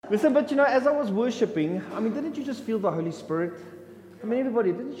Listen, but as I was worshiping, didn't you just feel the Holy Spirit?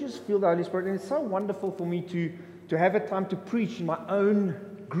 Everybody, didn't you just feel the Holy Spirit? And it's so wonderful for me to have a time to preach in my own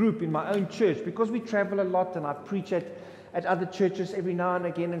group, in my own church, because we travel a lot and I preach at other churches every now and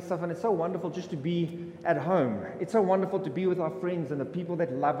again and stuff, and it's so wonderful just to be at home. It's so wonderful to be with our friends and the people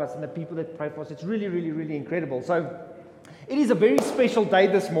that love us and the people that pray for us. It's really, really, really incredible. So it is a very special day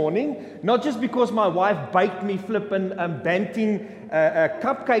this morning, not just because my wife baked me flippin' Banting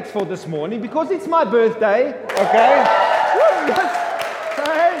cupcakes for this morning, because it's my birthday, okay?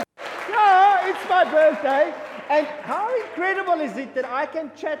 Yeah, it's my birthday. And how incredible is it that I can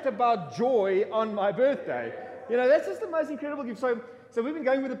chat about joy on my birthday? That's just the most incredible gift. So we've been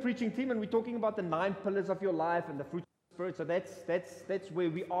going with the preaching team, and we're talking about the 9 pillars of your life and the fruit of the Spirit. So that's where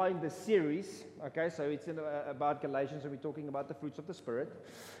we are in the series. Okay, so it's about Galatians, and we're talking about the fruits of the Spirit.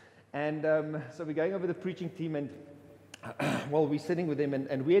 And so we're going over the preaching team, and we're sitting with them,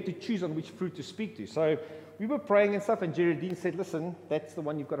 and we had to choose on which fruit to speak to. So we were praying and stuff, and Geraldine said, listen, that's the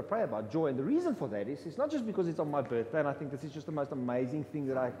one you've got to pray about, joy. And the reason for that is, it's not just because it's on my birthday, and I think this is just the most amazing thing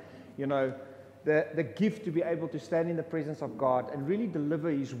that the gift to be able to stand in the presence of God and really deliver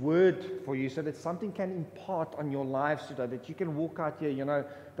His word for you so that something can impart on your lives today, that you can walk out here,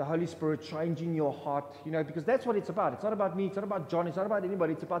 the Holy Spirit changing your heart, because that's what it's about. It's not about me, it's not about John, it's not about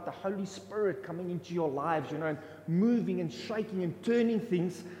anybody. It's about the Holy Spirit coming into your lives, and moving and shaking and turning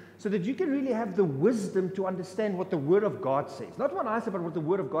things so that you can really have the wisdom to understand what the Word of God says. Not what I say, but what the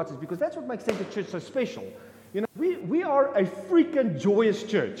Word of God says, because that's what makes Center Church so special. We are a freaking joyous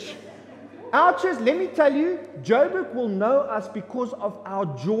church. Our church, let me tell you, Joburg will know us because of our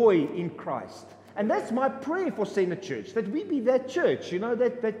joy in Christ. And that's my prayer for Center Church, that we be that church,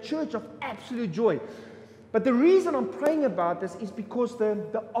 that church of absolute joy. But the reason I'm praying about this is because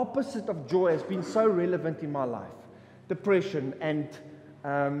the opposite of joy has been so relevant in my life. Depression and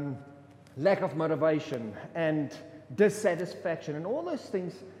lack of motivation and dissatisfaction and all those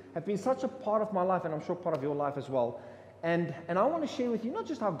things have been such a part of my life, and I'm sure part of your life as well. And I want to share with you not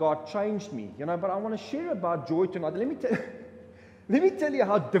just how God changed me, but I want to share about joy tonight. Let me tell you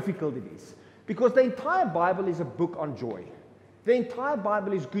how difficult it is, because the entire Bible is a book on joy. The entire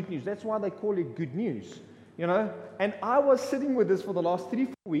Bible is good news. That's why they call it good news. And I was sitting with this for the last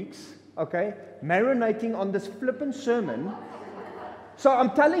 3-4 weeks, okay, marinating on this flippant sermon. So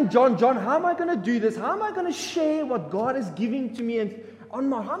I'm telling John, how am I going to do this? How am I going to share what God is giving to me? And how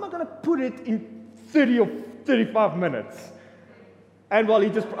am I going to put it in 30 or 35 minutes? And he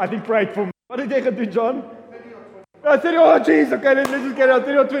just, I think, prayed for me. What did they do, John? 30, oh, jeez, okay, let's just get out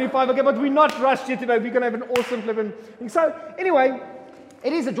 30 or 25. Okay, but we're not rushed here today. We're going to have an awesome flipping thing. So, anyway,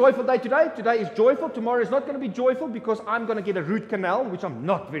 it is a joyful day today. Today is joyful. Tomorrow is not going to be joyful because I'm going to get a root canal, which I'm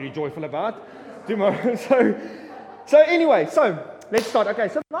not very joyful about tomorrow. So anyway, let's start. Okay,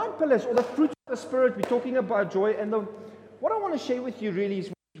 so 9 pillars, or the fruits of the Spirit. We're talking about joy, and what I want to share with you really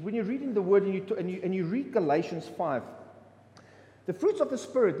is when you're reading the Word and you read Galatians 5, the fruits of the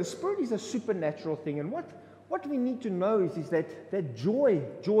Spirit is a supernatural thing, and what we need to know is that joy,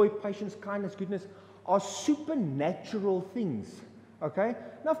 patience, kindness, goodness are supernatural things. Okay,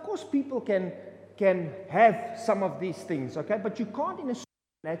 now of course people can have some of these things, okay, but you can't in a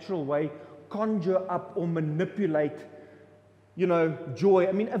supernatural way conjure up or manipulate joy.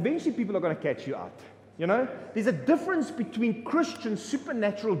 Eventually people are going to catch you out. There's a difference between Christian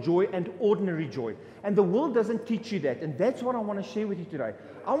supernatural joy and ordinary joy. And the world doesn't teach you that. And that's what I want to share with you today.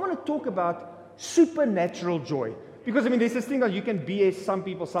 I want to talk about supernatural joy. Because, there's this thing that you can BS some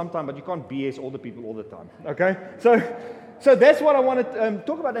people sometime, but you can't BS all the people all the time. Okay? So that's what I want to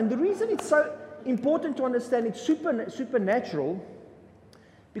talk about. And the reason it's so important to understand it's supernatural,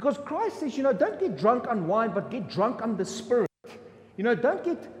 because Christ says, don't get drunk on wine, but get drunk on the Spirit.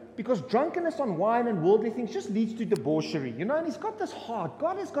 Because drunkenness on wine and worldly things just leads to debauchery, and He's got this heart.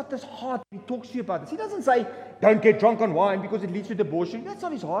 God has got this heart. He talks to you about this. He doesn't say, don't get drunk on wine because it leads to debauchery. That's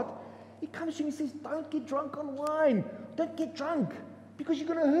not His heart. He comes to you and says, don't get drunk on wine. Don't get drunk because you're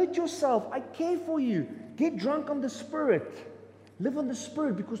going to hurt yourself. I care for you. Get drunk on the Spirit. Live on the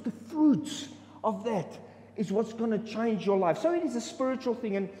Spirit, because the fruits of that is what's going to change your life. So it is a spiritual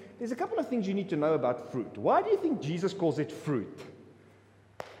thing, and there's a couple of things you need to know about fruit. Why do you think Jesus calls it fruit?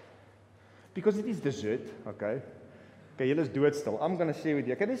 Because it is dessert, okay? Okay, let's do it still. I'm going to share with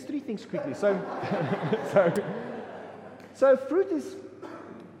you. Okay, there's 3 things quickly. So fruit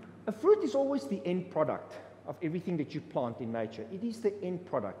is always the end product of everything that you plant in nature. It is the end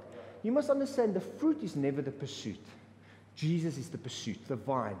product. You must understand the fruit is never the pursuit. Jesus is the pursuit, the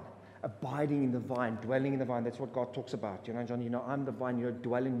vine. Abiding in the vine, dwelling in the vine. That's what God talks about. John, I'm the vine,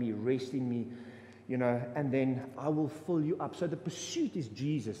 dwell in me, rest in me. and then I will fill you up. So the pursuit is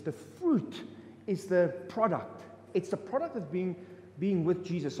Jesus. The fruit is the product. It's the product of being with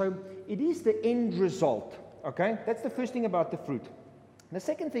Jesus. So it is the end result, okay? That's the first thing about the fruit. The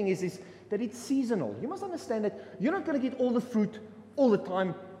second thing is that it's seasonal. You must understand that you're not going to get all the fruit all the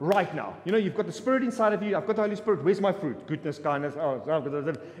time right now. You've got the Spirit inside of you. I've got the Holy Spirit. Where's my fruit? Goodness, kindness.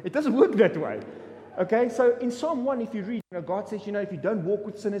 It doesn't work that way. Okay, so in Psalm 1, if you read, God says, if you don't walk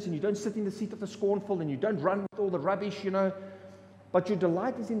with sinners and you don't sit in the seat of the scornful and you don't run with all the rubbish, but your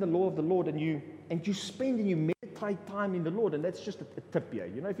delight is in the law of the Lord and you spend and you meditate time in the Lord, and that's just a tip here.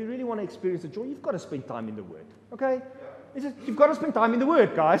 If you really want to experience the joy, you've got to spend time in the Word. Okay? You've got to spend time in the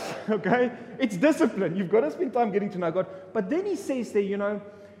Word, guys. Okay? It's discipline. You've got to spend time getting to know God. But then he says there,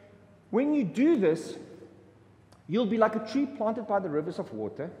 when you do this, you'll be like a tree planted by the rivers of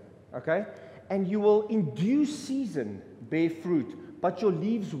water. Okay? And you will in due season bear fruit, but your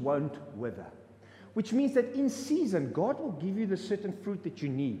leaves won't wither. Which means that in season, God will give you the certain fruit that you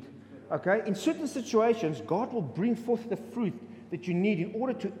need. Okay? In certain situations, God will bring forth the fruit that you need in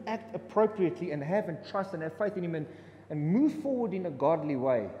order to act appropriately and have and trust and have faith in Him and move forward in a godly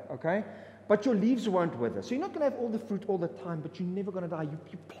way. Okay? But your leaves won't wither. So you're not going to have all the fruit all the time, but you're never going to die.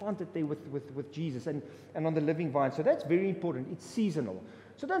 You plant it there with Jesus and on the living vine. So that's very important. It's seasonal.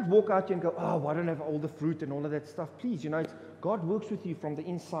 So don't walk out here and go, oh, I don't have all the fruit and all of that stuff. Please, God works with you from the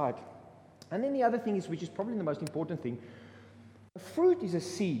inside. And then the other thing is, which is probably the most important thing, fruit is a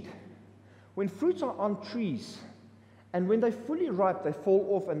seed. When fruits are on trees, and when they're fully ripe, they fall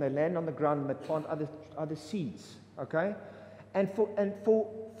off and they land on the ground and they plant other seeds. Okay? And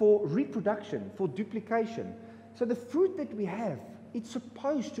for reproduction, for duplication. So the fruit that we have, it's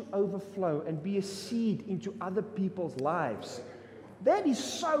supposed to overflow and be a seed into other people's lives. That is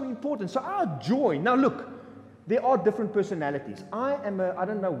so important. So our joy, now look, there are different personalities. I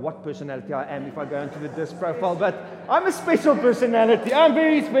don't know what personality I am if I go into the disc profile, but I'm a special personality. I'm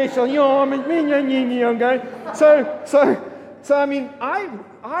very special. Okay? So I mean,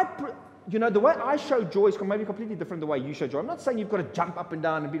 the way I show joy is maybe completely different the way you show joy. I'm not saying you've got to jump up and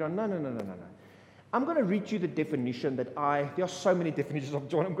down and be like, no. I'm going to read you the definition there are so many definitions of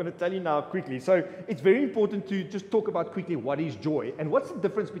joy. I'm going to tell you now quickly. So it's very important to just talk about quickly what is joy and what's the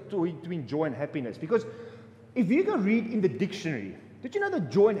difference between joy and happiness. Because if you go read in the dictionary, did you know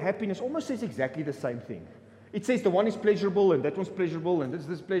that joy and happiness almost says exactly the same thing? It says the one is pleasurable and that one's pleasurable and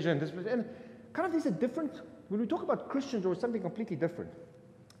this pleasure and this pleasure. And kind of there's a different, when we talk about Christian joy, it's something completely different.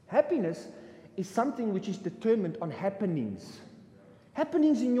 Happiness is something which is determined on happenings.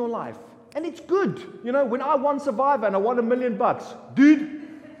 Happenings in your life. And it's good. When I won Survivor and I won $1 million, dude,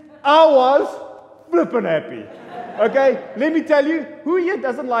 I was flippin' happy. Okay? Let me tell you, who here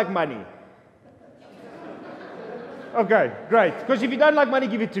doesn't like money? Okay, great. Because if you don't like money,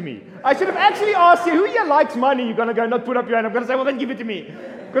 give it to me. I should have actually asked you, who here likes money? You're going to go, not put up your hand. I'm going to say, well, then give it to me.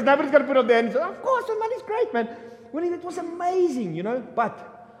 Because nobody's going to put up their hand and say, of course, money's great, man. Well, it was amazing,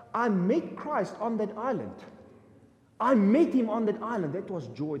 But I met Christ on that island. I met Him on that island. That was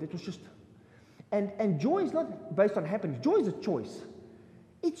joy. That was just... And joy is not based on happiness. Joy is a choice.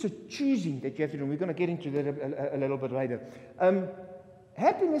 It's a choosing that you have to do. We're going to get into that a little bit later.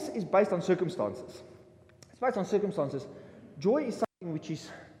 Happiness is based on circumstances. It's based on circumstances. Joy is something which is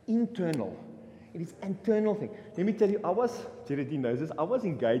internal. It is an internal thing. Let me tell you, Charity knows this, I was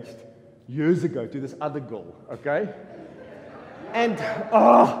engaged years ago to this other girl, okay? And,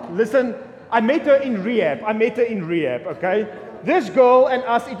 listen, I met her in rehab, okay? This girl and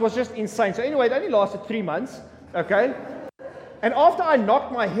us, it was just insane. So anyway, it only lasted 3 months, okay? And after I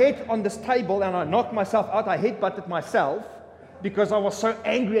knocked my head on this table and I knocked myself out, I headbutted myself because I was so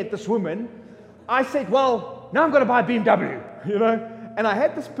angry at this woman. I said, well, now I'm going to buy a BMW, And I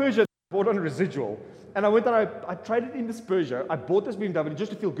had this Peugeot that I bought on a residual. And I went and I traded in this Peugeot. I bought this BMW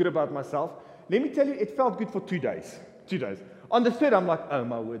just to feel good about myself. Let me tell you, it felt good for 2 days. 2 days. On the third, I'm like, oh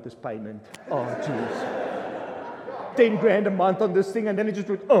my word, this payment. Oh, jeez. 10 grand a month on this thing, and then it just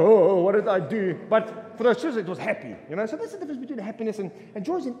went, oh, what did I do? But for those children, it was happy, So that's the difference between happiness and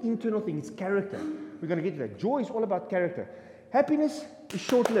joy is an internal thing. It's character. We're going to get to that. Joy is all about character. Happiness is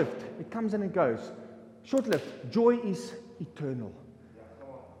short-lived. It comes and it goes. Short-lived. Joy is eternal.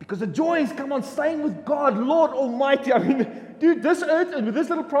 Because the joy is, come on, staying with God, Lord Almighty. I mean, dude, this earth, and with this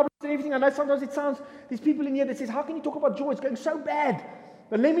little problem and everything, I know sometimes it sounds, there's people in here that says, how can you talk about joy? It's going so bad.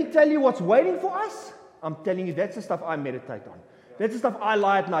 But let me tell you what's waiting for us. I'm telling you, that's the stuff I meditate on. That's the stuff I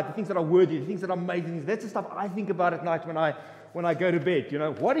lie at night, the things that are worthy, the things that are amazing. That's the stuff I think about at night when I go to bed.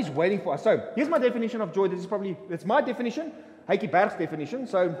 What is waiting for us? So here's my definition of joy. That's my definition, Hykie Berg's definition.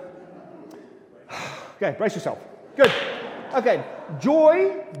 So, okay, brace yourself. Good. Okay,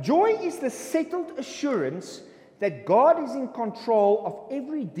 joy is the settled assurance that God is in control of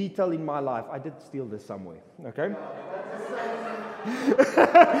every detail in my life. I did steal this somewhere, okay?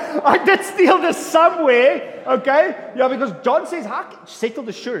 I did steal this somewhere, okay? Yeah, because John says, settled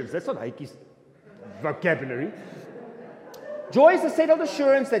assurance. That's not Hykie's vocabulary. Joy is the settled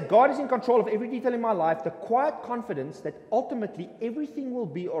assurance that God is in control of every detail in my life, the quiet confidence that ultimately everything will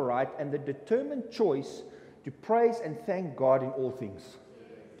be all right, and the determined choice to praise and thank God in all things.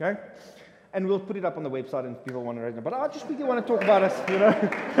 Okay? And we'll put it up on the website and if people want to read it. But I just quickly want to talk about us, I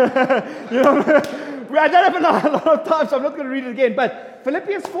don't have a lot of time, so I'm not going to read it again. But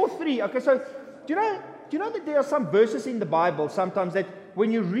Philippians 4:3. Okay, so do you know that there are some verses in the Bible sometimes that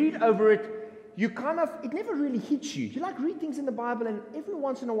when you read over it, it never really hits you. You read things in the Bible, and every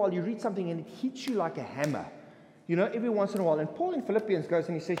once in a while you read something and it hits you like a hammer. Every once in a while. And Paul in Philippians goes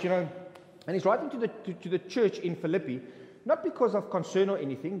and he says, and he's writing to the church in Philippi, not because of concern or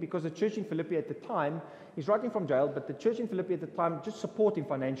anything, because the church in Philippi at the time, he's writing from jail, but the church in Philippi at the time just support him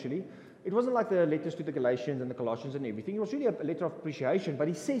financially. It wasn't like the letters to the Galatians and the Colossians and everything. It was really a letter of appreciation, but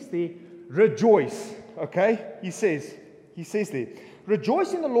he says there, rejoice, okay? He says there,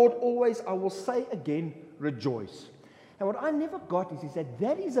 rejoice in the Lord always. I will say again, rejoice. And what I never got is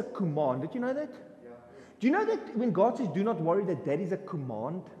that is a command. Did you know that? Yeah. Do you know that when God says, do not worry, that is a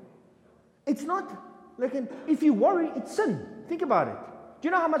command? It's not like, if you worry, it's sin. Think about it. Do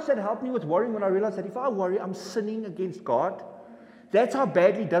you know how much that helped me with worrying when I realized that if I worry, I'm sinning against God? That's how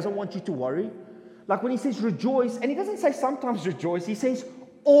badly He doesn't want you to worry. Like when He says rejoice, and He doesn't say sometimes rejoice, He says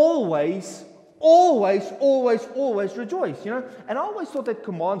always, always, always, always rejoice, And I always thought that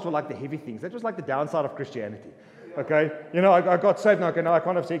commands were like the heavy things. That was like the downside of Christianity. Okay? I got saved now. Okay, now I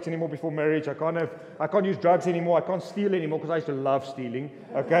can't have sex anymore before marriage. I can't use drugs anymore. I can't steal anymore because I used to love stealing.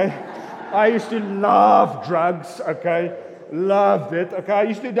 Okay? I used to love drugs. Okay? Loved it. Okay? I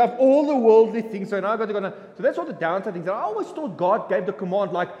used to have all the worldly things. So now I got to go. So that's all the downside things. And I always thought God gave the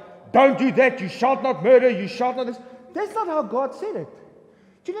command like, don't do that. You shalt not murder. You shalt not this. That's not how God said it.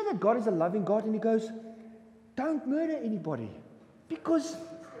 Do you know that God is a loving God and He goes, don't murder anybody because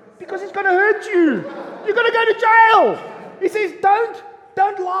it's going to hurt you. You're going to go to jail. He says,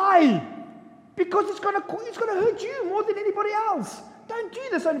 don't lie because it's going to hurt you more than anybody else. Don't do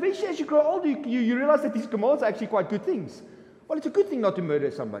this. And eventually, as you grow older, you realize that these commands are actually quite good things. Well, it's a good thing not to murder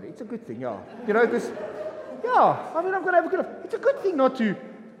somebody. It's a good thing, yeah. Because, I'm going to have a good life. It's a good thing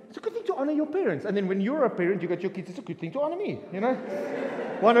it's a good thing to honor your parents. And then when you're a parent, you got your kids, it's a good thing to honor me,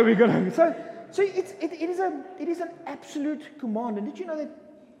 When are we going to... So it is an absolute command. And did you know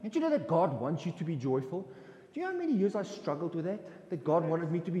that God wants you to be joyful? Do you know how many years I struggled with that God wanted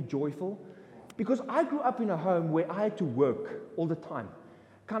me to be joyful? Because I grew up in a home where I had to work all the time.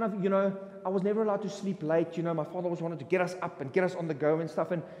 Kind of, I was never allowed to sleep late. My father always wanted to get us up and get us on the go and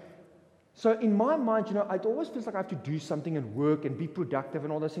stuff. And so in my mind, it always feels like I have to do something and work and be productive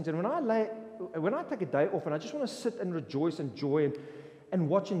and all those things. And when I take a day off and I just want to sit and rejoice and joy and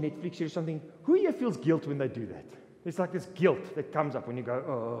watch a Netflix series or something, who here feels guilt when they do that? There's like this guilt that comes up when you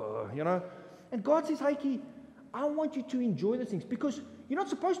go, And God says, Hykie, I want you to enjoy those things because you're not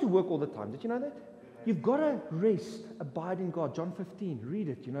supposed to work all the time. Did you know that? You've got to rest, abide in God. John 15, read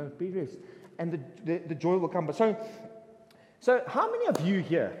it, be rest. And the joy will come. But so how many of you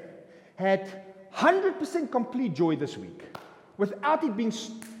here had 100% complete joy this week without it being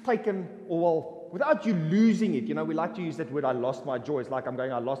taken, without you losing it? We like to use that word, I lost my joy. It's like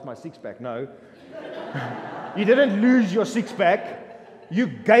I lost my six-pack. No. You didn't lose your six-pack. You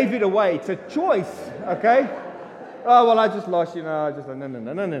gave it away. It's a choice, okay? Oh, well, I just lost, no.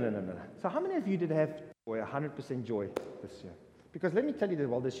 So how many of you did have joy, 100% joy this year? Because let me tell you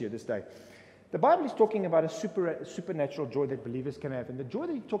this day. The Bible is talking about a supernatural joy that believers can have. And the joy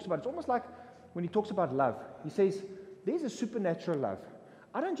that He talks about, it's almost like when He talks about love. He says, there's a supernatural love.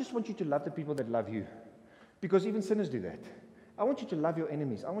 I don't just want you to love the people that love you, because even sinners do that. I want you to love your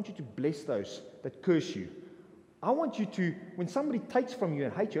enemies. I want you to bless those that curse you. I want you to, when somebody takes from you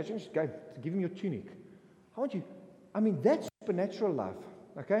and hates you, I just go to give him your tunic. That's supernatural love,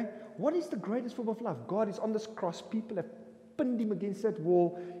 okay? What is the greatest form of love? God is on this cross. People have pinned Him against that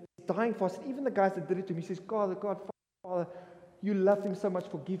wall. He's dying for us. And even the guys that did it to me, He says, God, Father, you love them so much.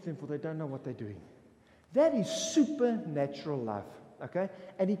 Forgive them, for they don't know what they're doing. That is supernatural love, okay?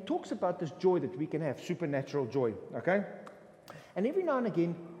 And He talks about this joy that we can have, supernatural joy, okay? And every now and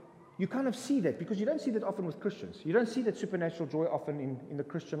again, you kind of see that, because you don't see that often with Christians. You don't see that supernatural joy often in the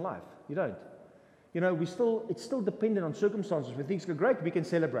Christian life. You don't. it's still dependent on circumstances. When things go great, we can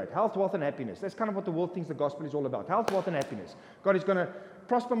celebrate. Health, wealth, and happiness. That's kind of what the world thinks the gospel is all about. Health, wealth, and happiness. God is going to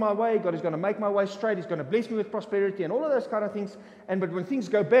prosper my way. God is going to make my way straight. He's going to bless me with prosperity and all of those kind of things. But when things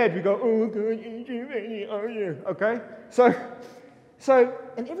go bad, we go, oh, God, okay? So,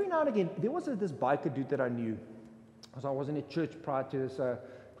 and every now and again, there was this biker dude that I knew. Because I was in a church prior to this. It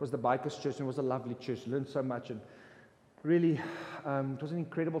was the bikers' church, and it was a lovely church. Learned so much, and really, it was an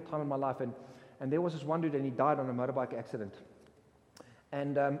incredible time in my life. And there was this one dude, and he died on a motorbike accident.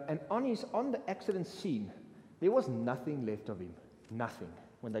 And on the accident scene, there was nothing left of him. Nothing.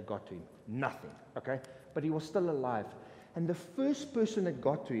 When they got to him. Nothing. Okay? But he was still alive. And the first person that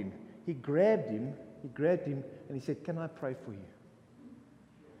got to him, he grabbed him, and he said, "Can I pray for you?"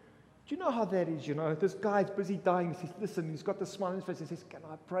 Do you know how that is? This guy's busy dying. He says, listen, he's got the smile on his face. He says, "Can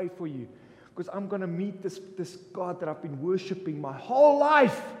I pray for you? Because I'm going to meet this God that I've been worshiping my whole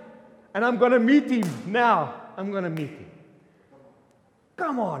life. And I'm going to meet him now. I'm going to meet him."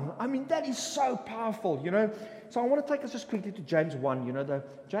 Come on. I mean, that is so powerful, So I want to take us just quickly to James 1.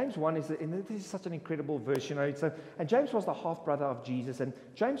 James 1 and this is such an incredible verse, and James was the half-brother of Jesus. And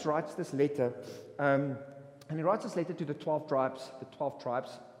James writes this letter, and he writes this letter to the 12 tribes,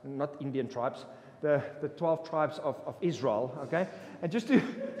 not Indian tribes, the 12 tribes of Israel, okay? And just to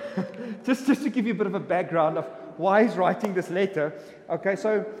just to give you a bit of a background of why he's writing this letter, okay?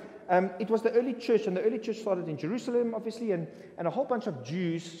 So it was the early church, and the early church started in Jerusalem, obviously, and a whole bunch of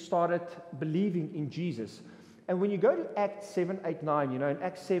Jews started believing in Jesus. And when you go to Acts 7, 8, 9, in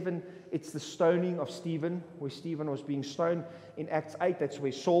Acts 7, it's the stoning of Stephen, where Stephen was being stoned. In Acts 8, that's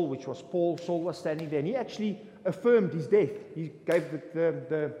where Saul, which was Paul, Saul was standing there, and he actually affirmed his death. He gave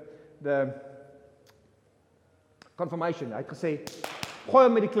the confirmation. I could say, gooi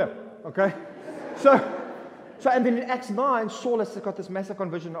hom met die klip, okay? So, and then in Acts 9, Saul has got this massive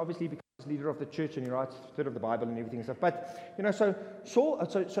conversion, obviously, because he's leader of the church, and he writes a third of the Bible and everything and stuff. But,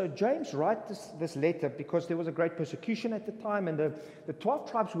 so James writes this letter because there was a great persecution at the time, and the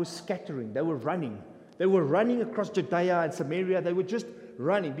 12 tribes were scattering. They were running. They were running across Judea and Samaria. They were just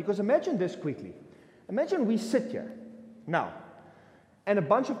running. Because imagine this quickly. Imagine we sit here now, and a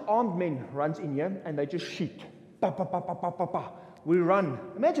bunch of armed men runs in here, and they just shoot. Pa, pa, pa, pa, pa, pa, pa. We run.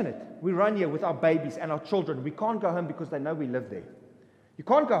 Imagine it. We run here with our babies and our children. We can't go home because they know we live there. You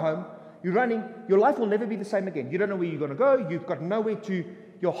can't go home. You're running. Your life will never be the same again. You don't know where you're going to go. You've got nowhere to.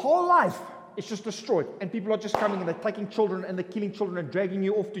 Your whole life is just destroyed. And people are just coming and they're taking children and they're killing children and dragging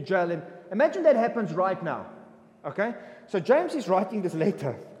you off to jail. And imagine that happens right now. Okay? So James is writing this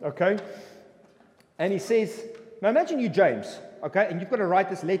letter. Okay? And he says, now imagine you, James. Okay? And you've got to write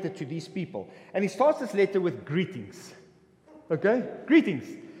this letter to these people. And he starts this letter with greetings. Okay? Greetings.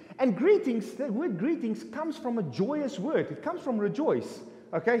 And greetings, the word greetings comes from a joyous word. It comes from rejoice.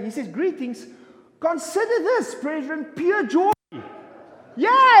 Okay? He says, greetings. Consider this, brethren, pure joy.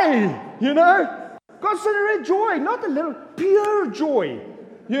 Yay! Consider it joy, not a little, pure joy.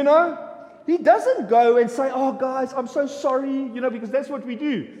 He doesn't go and say, "Oh, guys, I'm so sorry," because that's what we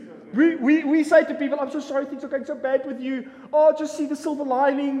do. We say to people, "I'm so sorry, things are going so bad with you. Oh, just see the silver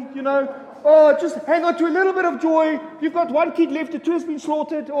lining, Oh, just hang on to a little bit of joy. You've got one kid left, the two has been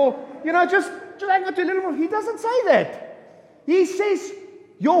slaughtered. Or, just hang on to a little bit." He doesn't say that. He says,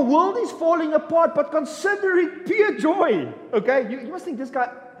 your world is falling apart, but consider it pure joy. Okay? You must think this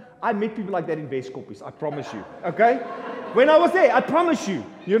guy, I met people like that in Westkoppies, I promise you. Okay? When I was there, I promise you,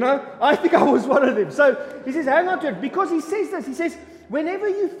 I think I was one of them. So he says, hang on to it. Because he says this, he says, whenever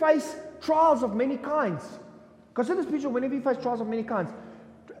you face trials of many kinds, consider this picture, whenever you face trials of many kinds,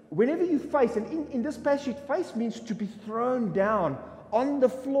 whenever you face, and in this passage, face means to be thrown down on the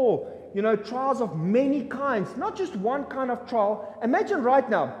floor, trials of many kinds, not just one kind of trial. Imagine right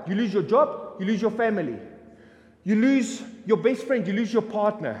now, you lose your job, you lose your family, you lose your best friend, you lose your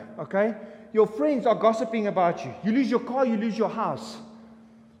partner, okay? Your friends are gossiping about you. You lose your car, you lose your house.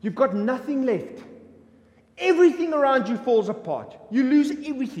 You've got nothing left. Everything around you falls apart. You lose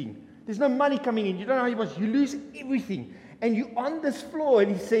everything. There's no money coming in. You don't know how you want. You lose everything. And you're on this floor,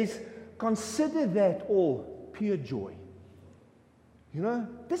 and he says, consider that all pure joy.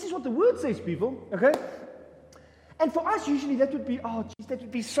 This is what the word says, people. Okay? And for us, usually that would be, oh, geez, that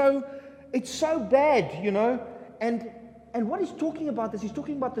would be so, it's so bad, And what he's talking about is he's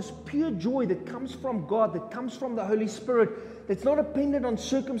talking about this pure joy that comes from God, that comes from the Holy Spirit, that's not dependent on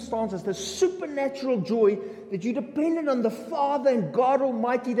circumstances, the supernatural joy that you're dependent on the Father and God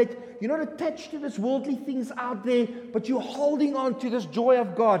Almighty, that you're not attached to this worldly things out there, but you're holding on to this joy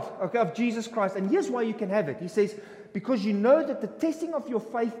of God, okay, of Jesus Christ. And here's why you can have it. He says, because you know that the testing of your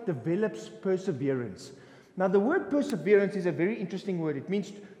faith develops perseverance. Now, the word perseverance is a very interesting word. It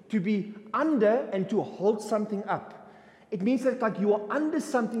means To be under and to hold something up. It means that like you are under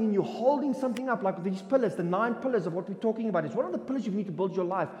something and you're holding something up, like these pillars, the 9 pillars of what we're talking about. It's one of the pillars you need to build your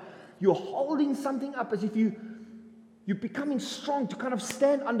life. You're holding something up as if you're becoming strong to kind of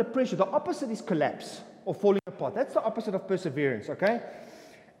stand under pressure. The opposite is collapse or falling apart. That's the opposite of perseverance, okay?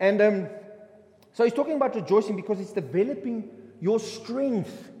 And so he's talking about rejoicing because it's developing your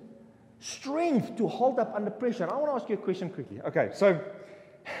strength to hold up under pressure. And I want to ask you a question quickly. Okay, so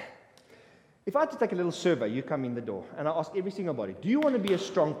if I had to take a little survey, you come in the door, and I ask every single body, do you want to be a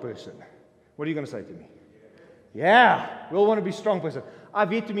strong person? What are you going to say to me? Yeah, we all want to be a strong person.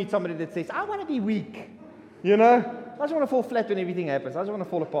 I've yet to meet somebody that says, I want to be weak. You know? I just want to fall flat when everything happens. I just want to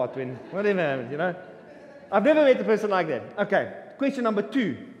fall apart when whatever happens, you know? I've never met a person like that. Okay, question number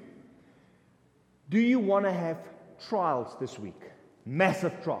 2. Do you want to have trials this week?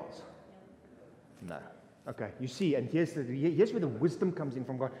 Massive trials? No. Okay, you see, and here's where the wisdom comes in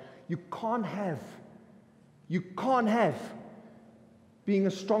from God. You can't have being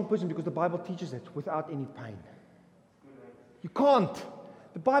a strong person, because the Bible teaches it, without any pain. You can't.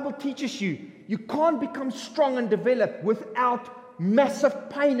 The Bible teaches you can't become strong and develop without massive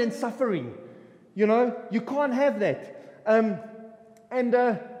pain and suffering. You know, you can't have that. And then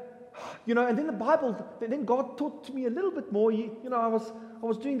the Bible, then God taught to me a little bit more. I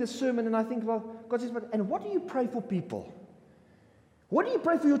was doing this sermon, and I think, well, God says, and what do you pray for people? What do you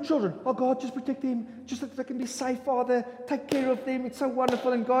pray for your children? Oh, God, just protect them, just that they can be safe, Father. Take care of them. It's so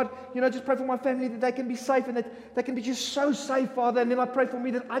wonderful. And God, just pray for my family that they can be safe and that they can be just so safe, Father. And then I pray for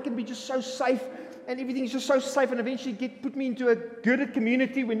me that I can be just so safe and everything is just so safe, and eventually put me into a girded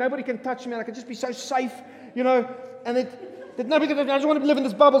community where nobody can touch me and I can just be so safe, and that nobody can, I just want to live in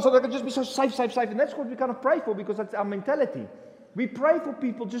this bubble so that I can just be so safe. And that's what we kind of pray for, because that's our mentality. We pray for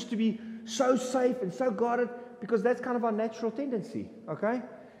people just to be so safe and so guarded, because that's kind of our natural tendency, okay?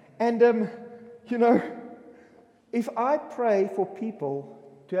 And, if I pray for people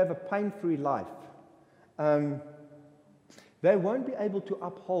to have a pain-free life, they won't be able to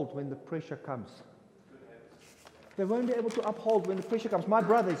uphold when the pressure comes. They won't be able to uphold when the pressure comes. My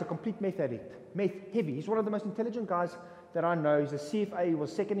brother is a complete meth addict, meth heavy. He's one of the most intelligent guys that I know. He's a CFA. He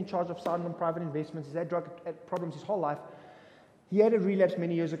was second in charge of Sanlam Private Investments. He's had drug problems his whole life. He had a relapse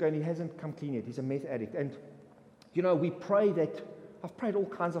many years ago, and he hasn't come clean yet. He's a meth addict. And, we pray that. I've prayed all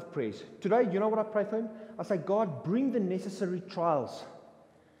kinds of prayers. Today, you know what I pray for him? I say, God, bring the necessary trials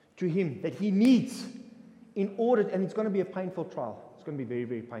to him that he needs in order, and it's going to be a painful trial. It's going to be very,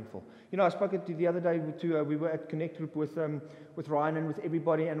 very painful. I spoke to the other day we were at Connect Group with Ryan and with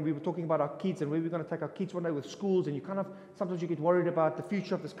everybody, and we were talking about our kids and where we're going to take our kids one day with schools, and sometimes you get worried about the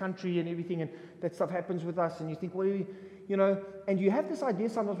future of this country and everything, and that stuff happens with us, and you think, and you have this idea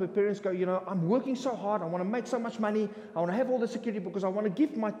sometimes where parents go, I'm working so hard, I want to make so much money, I want to have all the security because I want to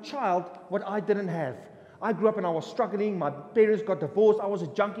give my child what I didn't have. I grew up and I was struggling. My parents got divorced. I was a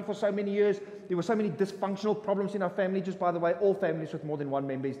junkie for so many years. There were so many dysfunctional problems in our family. Just by the way, all families with more than one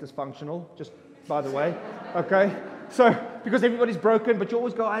member is dysfunctional. Just by the way, okay? So, because everybody's broken, but you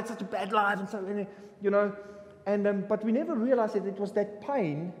always go, I had such a bad life, and so, but we never realized that it was that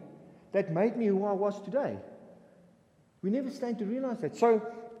pain that made me who I was today. We never stand to realize that. So,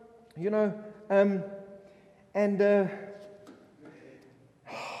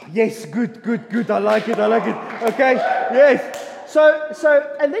 yes, good. I like it. Okay, yes.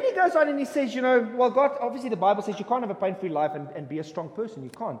 So, and then he goes on and he says, well, God, obviously the Bible says you can't have a pain-free life and be a strong person. You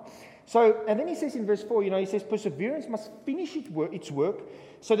can't. So, and then he says in verse 4, he says, perseverance must finish its work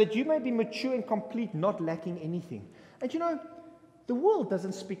so that you may be mature and complete, not lacking anything. And the world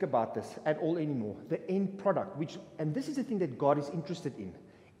doesn't speak about this at all anymore. The end product, and this is the thing that God is interested in,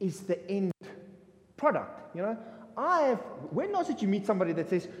 is the end product, when was it you meet somebody that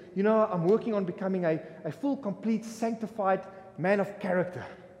says, I'm working on becoming a full, complete, sanctified man of character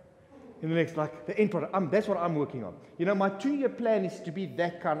in the next, the end product. That's what I'm working on. My 2-year plan is to be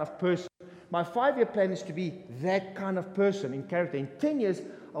that kind of person. My 5-year plan is to be that kind of person in character. In 10 years,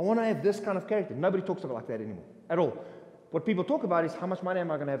 I want to have this kind of character. Nobody talks about like that anymore, at all. What people talk about is how much money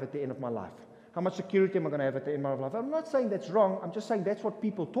am I going to have at the end of my life? How much security am I going to have at the end of my life? I'm not saying that's wrong. I'm just saying that's what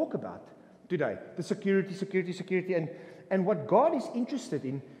people talk about today. The security. And what God is interested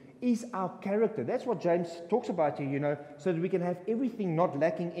in is our character. That's what James talks about here, so that we can have everything, not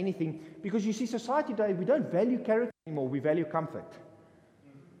lacking anything. Because you see, society today, we don't value character anymore. We value comfort.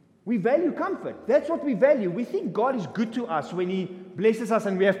 We value comfort. That's what we value. We think God is good to us when He blesses us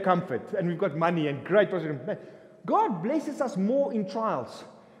and we have comfort and we've got money and great position. God blesses us more in trials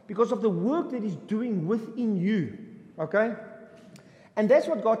because of the work that He's doing within you. Okay? And that's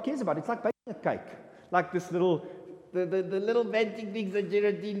what God cares about. It's like baking a cake. Like this little the little venting things that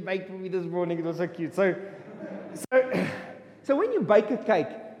Geraldine baked for me this morning. It was so cute. So when you bake a cake,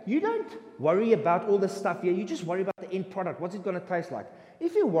 you don't worry about all the stuff here. You just worry about the end product. What's it going to taste like?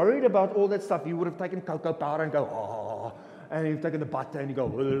 If you're worried about all that stuff, you would have taken cocoa powder and go, oh, and you've taken the butter and you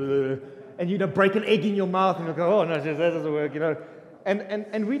go, and you break an egg in your mouth and you go, oh, no, that doesn't work,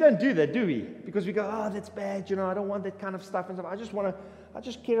 And we don't do that, do we? Because we go, oh, that's bad, I don't want that kind of stuff and stuff. I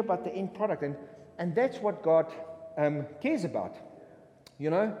just care about the end product. And that's what God cares about,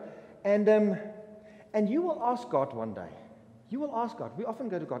 And you will ask God one day. You will ask God. We often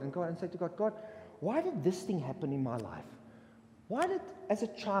go to God and say to God, God, why did this thing happen in my life? Why did, as a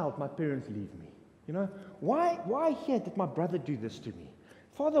child, my parents leave me? Why here did my brother do this to me?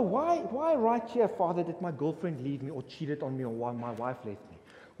 Father, why right here, Father, did my girlfriend leave me or cheated on me, or why my wife left me?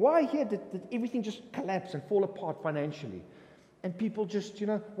 Why here did everything just collapse and fall apart financially? And people just,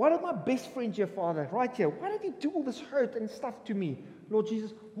 why did my best friend here, Father, right here, why did he do all this hurt and stuff to me? Lord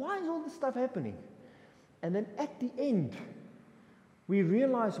Jesus, why is all this stuff happening? And then at the end, we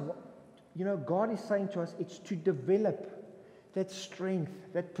realize, God is saying to us, it's to develop that strength,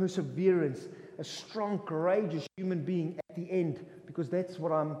 that perseverance, a strong, courageous human being at the end, because that's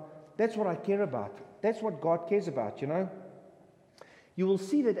what I care about. That's what God cares about, You will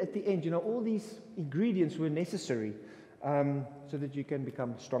see that at the end, all these ingredients were necessary so that you can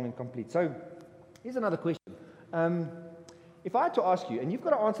become strong and complete. So, here's another question. If I had to ask you, and you've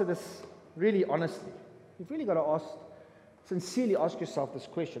got to answer this really honestly, you've really got to sincerely ask yourself this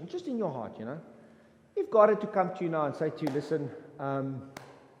question, just in your heart, If God had to come to you now and say to you, listen,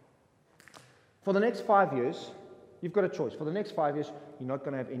 for the next 5 years, you've got a choice. For the next 5 years, you're not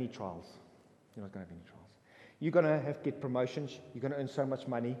going to have any trials. You're not going to have any trials. You're going to get promotions. You're going to earn so much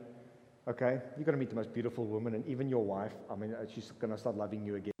money. Okay? You're going to meet the most beautiful woman, and even your wife, she's going to start loving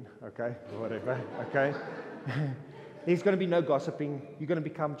you again. Okay? Or whatever. Okay? There's going to be no gossiping. You're going to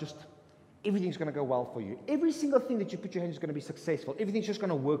become everything's going to go well for you. Every single thing that you put your hands is going to be successful. Everything's just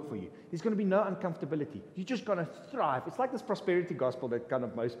going to work for you. There's going to be no uncomfortability. You're just going to thrive. It's like this prosperity gospel that kind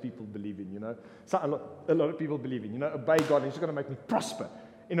of most people believe in, So a lot of people believe in, obey God and He's going to make me prosper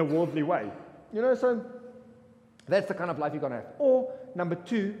in a worldly way. So that's the kind of life you're going to have. Or, number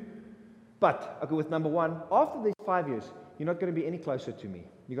two, with number one, after these 5 years, you're not going to be any closer to me.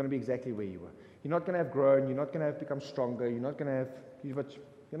 You're going to be exactly where you were. You're not going to have grown. You're not going to have become stronger. You're not going to have...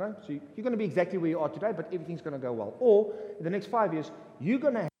 So you're going to be exactly where you are today, but everything's going to go well. Or, in the next 5 years, you're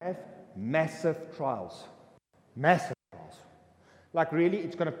going to have massive trials. Massive trials. Like really,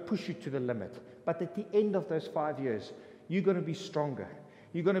 it's going to push you to the limit. But at the end of those 5 years, you're going to be stronger.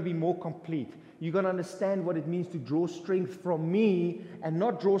 You're going to be more complete. You're going to understand what it means to draw strength from me and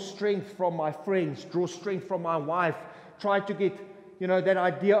not draw strength from my friends, draw strength from my wife, try to get that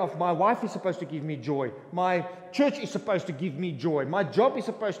idea of my wife is supposed to give me joy. My church is supposed to give me joy. My job is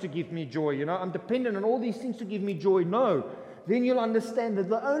supposed to give me joy. I'm dependent on all these things to give me joy. No. Then you'll understand that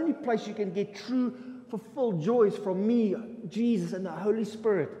the only place you can get true, fulfilled joy is from me, Jesus, and the Holy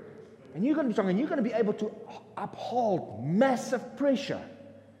Spirit. And you're going to be strong, and you're going to be able to uphold massive pressure.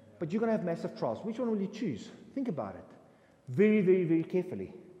 But you're going to have massive trials. Which one will you choose? Think about it. Very, very, very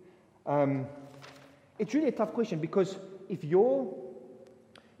carefully. It's really a tough question, because if your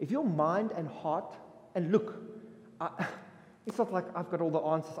mind and heart, and look, it's not like I've got all the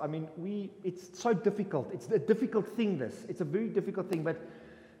answers. It's so difficult. It's a difficult thing, this. It's a very difficult thing, but,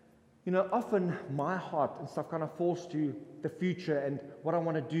 often my heart and stuff kind of falls to the future and what I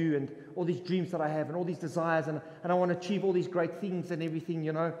want to do and all these dreams that I have and all these desires and I want to achieve all these great things and everything,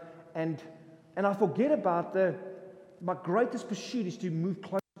 and I forget about my greatest pursuit is to move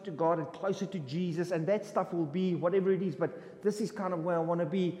closer to God and closer to Jesus, and that stuff will be whatever it is, but this is kind of where I want to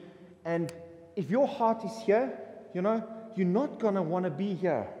be. And if your heart is here, you're not going to want to be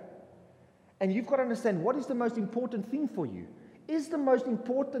here. And you've got to understand, what is the most important thing for you? Is the most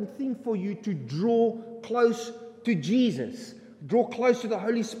important thing for you to draw close to Jesus, draw close to the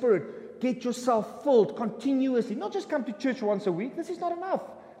Holy Spirit, get yourself filled continuously, not just come to church once a week. This is not enough.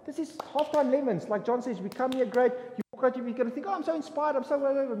 This is half-time lemons. Like John says, we come here great. You're going to think, I'm so inspired, I'm so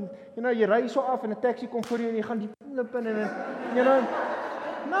well, you raise so off and a taxi comes for you and you gaan die lip in and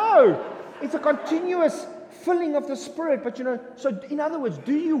No! It's a continuous filling of the Spirit. But, so in other words,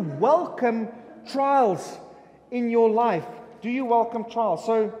 do you welcome trials in your life? Do you welcome trials?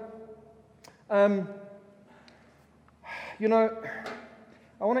 So, I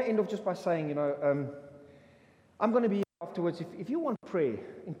want to end off just by saying, I'm going to be afterwards. If you want prayer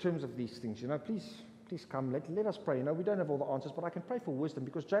in terms of these things, please come. Let us pray. We don't have all the answers, but I can pray for wisdom,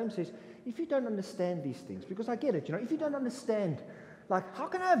 because James says, if you don't understand these things, because I get it, if you don't understand, like, how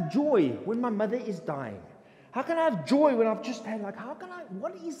can I have joy when my mother is dying? How can I have joy when I've just had,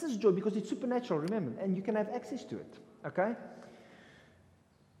 what is this joy? Because it's supernatural, remember, and you can have access to it, okay?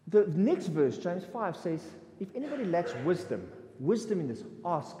 The next verse, James 5, says, if anybody lacks wisdom in this,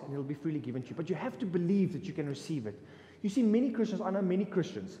 ask and it'll be freely given to you. But you have to believe that you can receive it. You see, I know many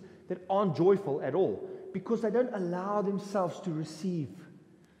Christians that aren't joyful at all because they don't allow themselves to receive.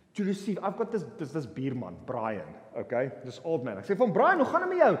 I've got this bierman, Brian, okay? This old man. I say, van Brian, hoe gaan het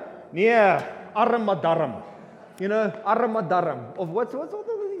met jou? Nee, arm madarm. You know, arm madarm. Of what's all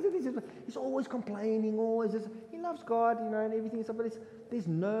the things that he's always complaining, he loves God, you know, and everything. But there's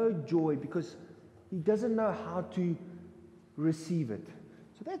no joy because he doesn't know how to receive it.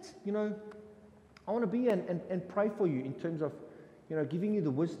 So that's, you know, I want to be and pray for you in terms of, you know, giving you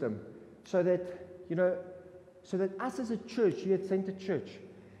the wisdom so that, you know, so that us as a church, here at Center Church,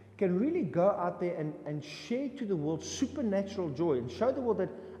 can really go out there and share to the world supernatural joy and show the world that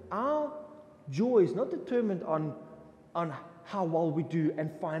our joy is not determined on how well we do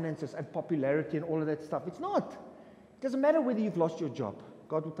and finances and popularity and all of that stuff. It's not. It doesn't matter whether you've lost your job.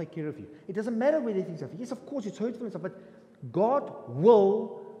 God will take care of you. It doesn't matter whether things happen. Yes, of course, it's hurtful and stuff, but God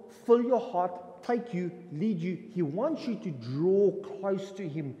will fill your heart, take you, lead you. He wants you to draw close to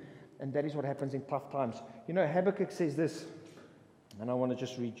Him, and that is what happens in tough times. You know, Habakkuk says this, and I want to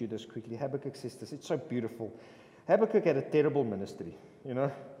just read you this quickly. Habakkuk says this. It's so beautiful. Habakkuk had a terrible ministry, you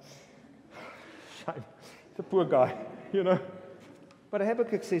know. Shame. He's a poor guy, you know. But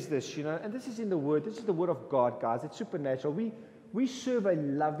Habakkuk says this, you know, and this is in the Word. This is the Word of God, guys. It's supernatural. We serve a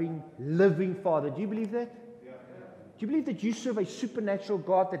loving, living Father. Do you believe that? Yeah. Do you believe that you serve a supernatural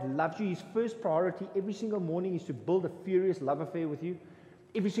God that loves you? His first priority every single morning is to build a furious love affair with you.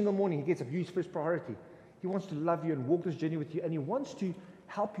 Every single morning He gets up. You're His first priority. He wants to love you and walk this journey with you, and He wants to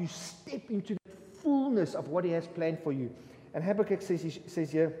help you step into the fullness of what He has planned for you. And Habakkuk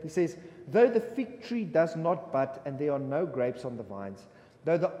says here, he says, though the fig tree does not bud and there are no grapes on the vines,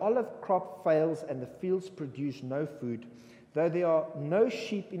 though the olive crop fails and the fields produce no food, though there are no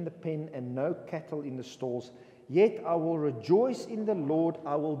sheep in the pen and no cattle in the stalls, yet I will rejoice in the Lord,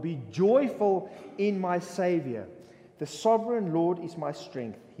 I will be joyful in my Savior. The sovereign Lord is my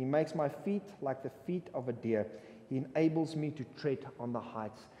strength. He makes my feet like the feet of a deer. He enables me to tread on the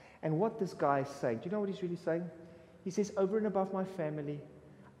heights. And what this guy is saying, do you know what he's really saying? He says, over and above my family,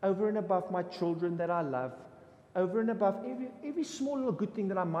 over and above my children that I love, over and above every small little good thing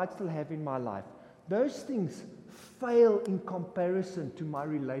that I might still have in my life, those things fail in comparison to my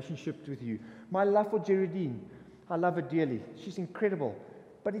relationship with you. My love for Geraldine, I love her dearly. She's incredible.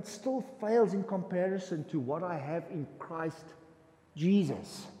 But it still fails in comparison to what I have in Christ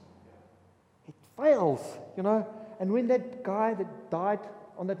Jesus. It fails, you know. And when that guy that died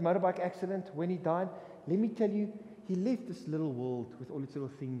on that motorbike accident, when he died, let me tell you, he left this little world with all its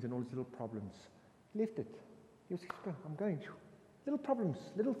little things and all its little problems. He left it. He was, I'm going. Little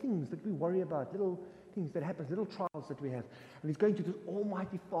problems, little things that we worry about, little things that happen, little trials that we have. And he's going to this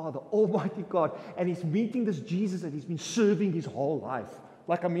Almighty Father, Almighty God, and he's meeting this Jesus that he's been serving his whole life.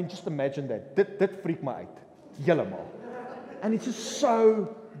 Like, I mean, just imagine that. Dit freak my uit. Helemaal. And it's just so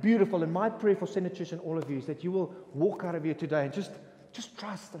beautiful. And my prayer for Center Church and all of you is that you will walk out of here today and just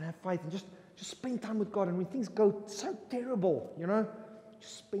trust and have faith and just spend time with God. And when things go so terrible, you know,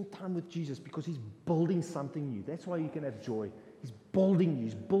 just spend time with Jesus because He's building something new. That's why you can have joy. He's building you.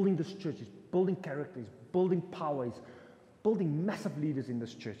 He's building this church. He's building character. He's building power. He's building massive leaders in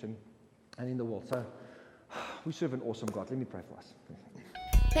this church and in the world. So we serve an awesome God. Let me pray for us.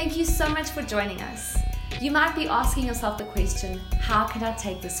 Thank you so much for joining us. You might be asking yourself the question, how can I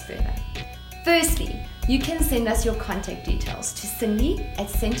take this further? Firstly, you can send us your contact details to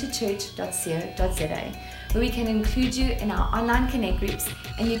cindy@centerchurch.co.za, where we can include you in our online connect groups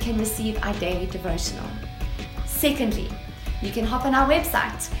and you can receive our daily devotional. Secondly, you can hop on our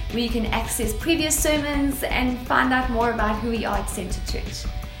website where you can access previous sermons and find out more about who we are at Center Church.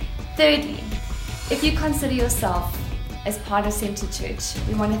 Thirdly, if you consider yourself as part of Center Church,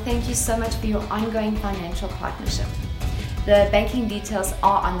 we want to thank you so much for your ongoing financial partnership. The banking details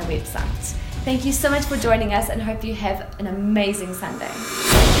are on the website. Thank you so much for joining us and hope you have an amazing Sunday.